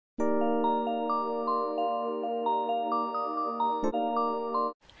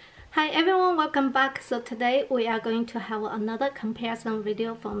welcome back. So today we are going to have another comparison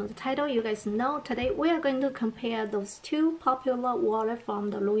video. From the title you guys know, today we are going to compare those two popular wallets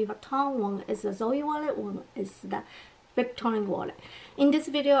from the Louis Vuitton. One is the Zoe wallet, one is the Victorine wallet. In this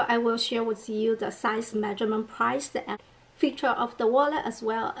video I will share with you the size, measurement, price, and feature of the wallet, as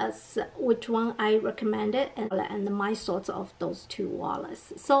well as which one I recommended and my thoughts of those two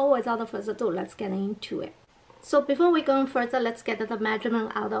wallets. So without further ado, let's get into it. So before we go further, let's get the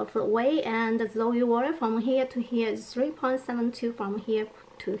measurement out of the way. And the Zoe wallet from here to here is 3.72, from here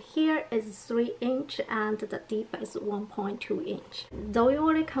to here is 3 inch, and the deep is 1.2 inch. Zoe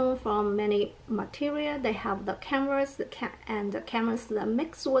wallet come from many material. They have the canvas, and the canvas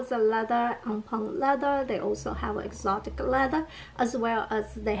mixed with the leather, unpun leather. They also have exotic leather, as well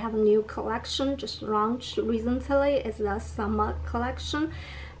as they have a new collection just launched recently. It's the summer collection.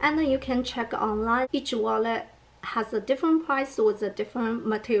 And then you can check online. Each wallet has a different price with a different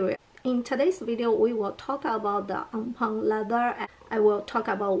material. In today's video, we will talk about the unpun leather. I will talk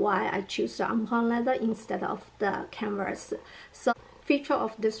about why I choose the unpun leather instead of the canvas. So feature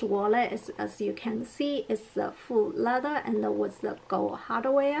of this wallet is, as you can see, is the full leather and with the gold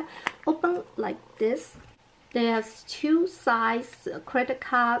hardware. Open like this. There's two size credit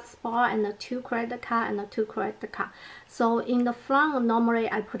card spot and 2 credit card and 2 credit card. So in the front, normally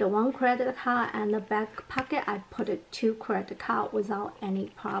I put 1 credit card, and the back pocket I put 2 credit card without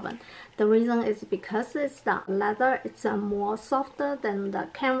any problem. The reason is because it's the leather, it's more softer than the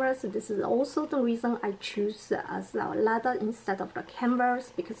canvas. This is also the reason I choose as the leather instead of the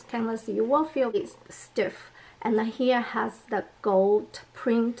canvas, because canvas you will feel it's stiff. And here has the gold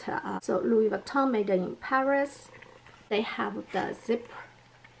print. So Louis Vuitton made in Paris. They have the zip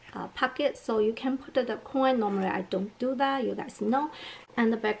pocket, so you can put the coin. Normally I don't do that, you guys know.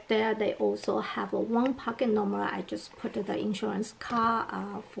 And back there they also have 1 pocket. Normally I just put the insurance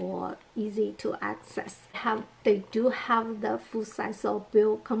card for easy to access. They do have the full size of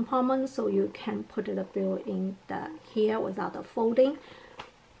bill compartment, so you can put the bill in here without the folding.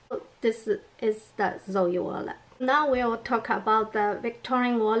 This is the Zoe wallet. Now we will talk about the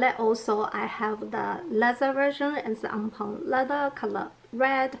Victorine wallet. Also, I have the leather version. It's the unpun leather, color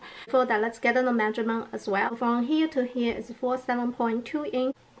red. Before that, let's get the measurement as well. From here to here is 47.2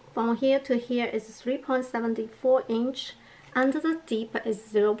 inch. From here to here is 3.74 inch. And the deep is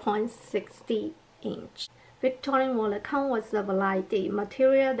 0.60 inch. Victorine wallet come with a variety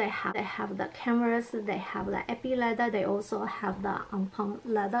material. They have the canvas, they have the epi leather, they also have the unpun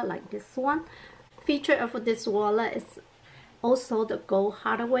leather like this one. Feature of this wallet is also the gold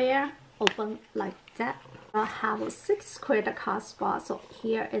hardware. Open like that. I have 6 credit card spots. So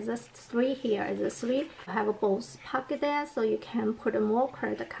here is a 3, here is a 3. I have both pocket there, so you can put more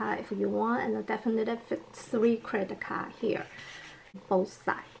credit card if you want, and definitely fit 3 credit card here, both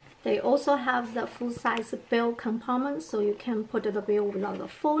sides. They also have the full-size bill compartment, so you can put the bill without the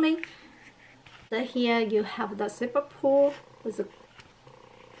folding. Here you have the zipper pull with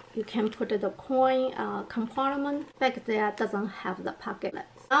you can put the coin compartment. Back there doesn't have the pocket.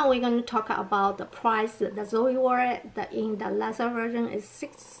 Now we're going to talk about the price. The Zoe wallet in the leather version is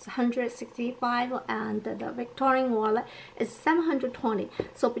 $665, and the Victorine wallet is $720.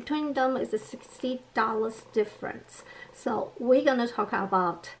 So between them is a $60 difference. So we're gonna talk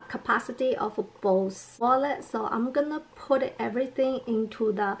about capacity of both wallets. So I'm gonna put everything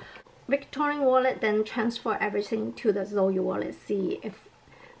into the Victorine wallet, then transfer everything to the Zoe wallet. See if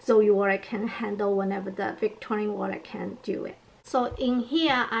Zoe wallet can handle whenever the Victorine wallet can do it. So in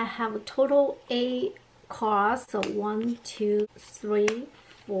here I have total 8 cards. So 1, 2, 3,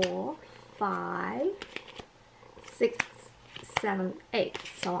 4, 5, 6, 7, 8.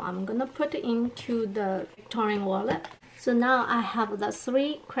 So I'm gonna put it into the Victorine wallet. So now I have the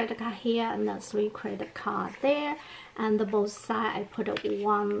 3 credit card here and the 3 credit card there, and both sides I put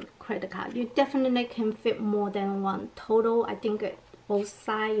 1 credit card. You definitely can fit more than 1 total. I think both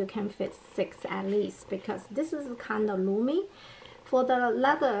sides you can fit 6 at least, because this is kind of roomy. For the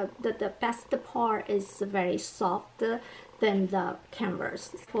leather, the best part is very soft than the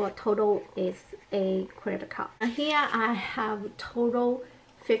canvas. For total is a credit card. Here I have total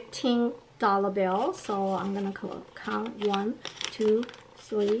 $15 bill, so I'm gonna count 1, 2,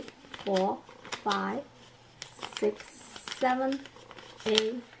 3, 4, 5, 6, 7,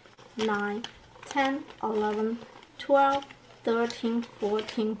 8, 9, 10, 11, 12, 13,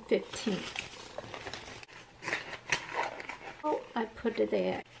 14, 15. So I put it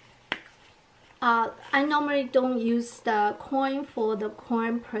there. I normally don't use the coin for the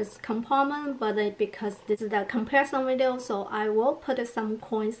coin press compartment, but because this is the comparison video, so I will put some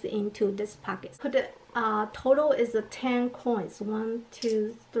coins into this pocket. Total is 10 coins. 1,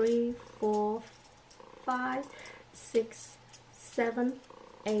 2, 3, 4, 5, 6, 7,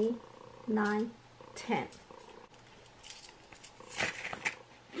 8, 9, 10.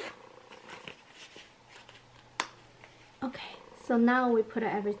 Okay, so now we put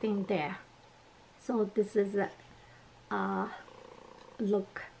everything there. So this is a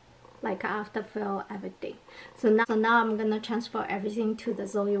look like after fill everything. So now I'm gonna transfer everything to the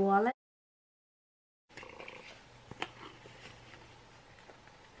Zoe wallet.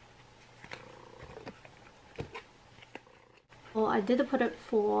 Oh, I did put it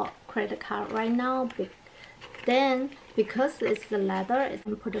for credit card right now. Then because it's the leather, it's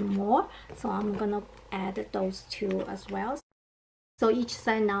gonna put it more. So I'm gonna add those two as well. So each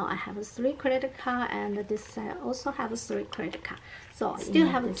side now I have 3 credit card, and this side also have 3 credit card. So I still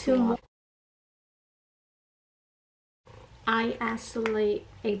have 2 more. I actually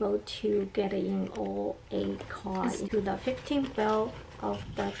able to get in all 8 cards into the 15 bill of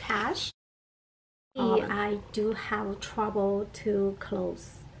the cash. I do have trouble to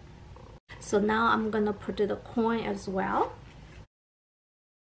close. So now I'm gonna put the coin as well.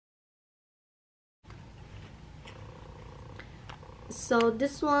 So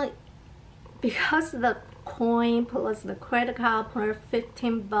this one, because the coin plus the credit card per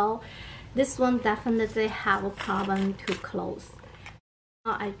 15 bill, this one definitely have a problem to close.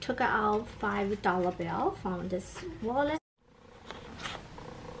 I took out $5 bill from this wallet.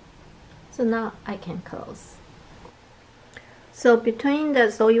 So now I can close. So between the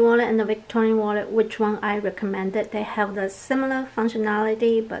Zoe wallet and the Victorine wallet, which one I recommended? They have the similar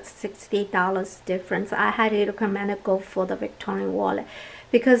functionality but $60 difference. I highly recommend go for the Victorine wallet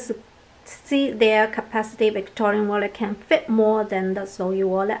because see their capacity. Victorine wallet can fit more than the Zoe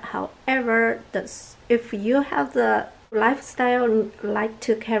wallet. However, if you have the lifestyle like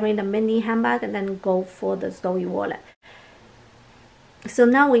to carry the mini handbag, then go for the Zoe wallet. So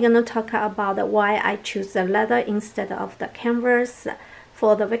now we're going to talk about why I choose the leather instead of the canvas.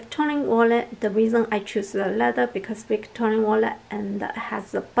 For the Victorine wallet, the reason I choose the leather because Victorine wallet and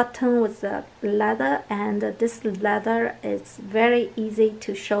has a button with the leather, and this leather is very easy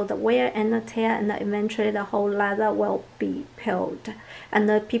to show the wear and the tear, and eventually the whole leather will be peeled. And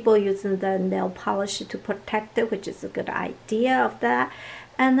the people using the nail polish to protect it, which is a good idea of that.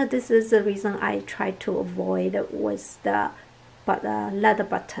 And this is the reason I try to avoid with the leather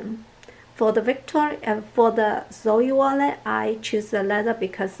button. For the Zoe wallet, I choose the leather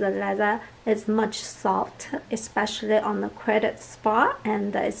because the leather is much soft, especially on the credit spot,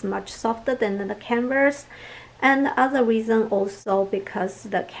 and it's much softer than the canvas. And the other reason also because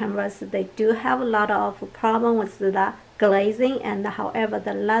the canvas, they do have a lot of problem with the glazing, and however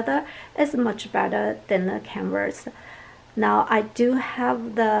the leather is much better than the canvas. Now I do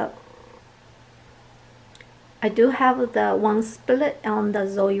have the one split on the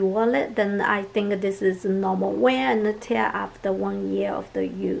Zoe wallet. Then I think this is normal wear and tear after 1 year of the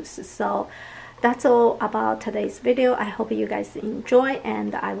use. So that's all about today's video. I hope you guys enjoy,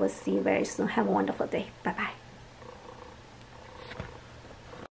 and I will see you very soon. Have a wonderful day. Bye bye.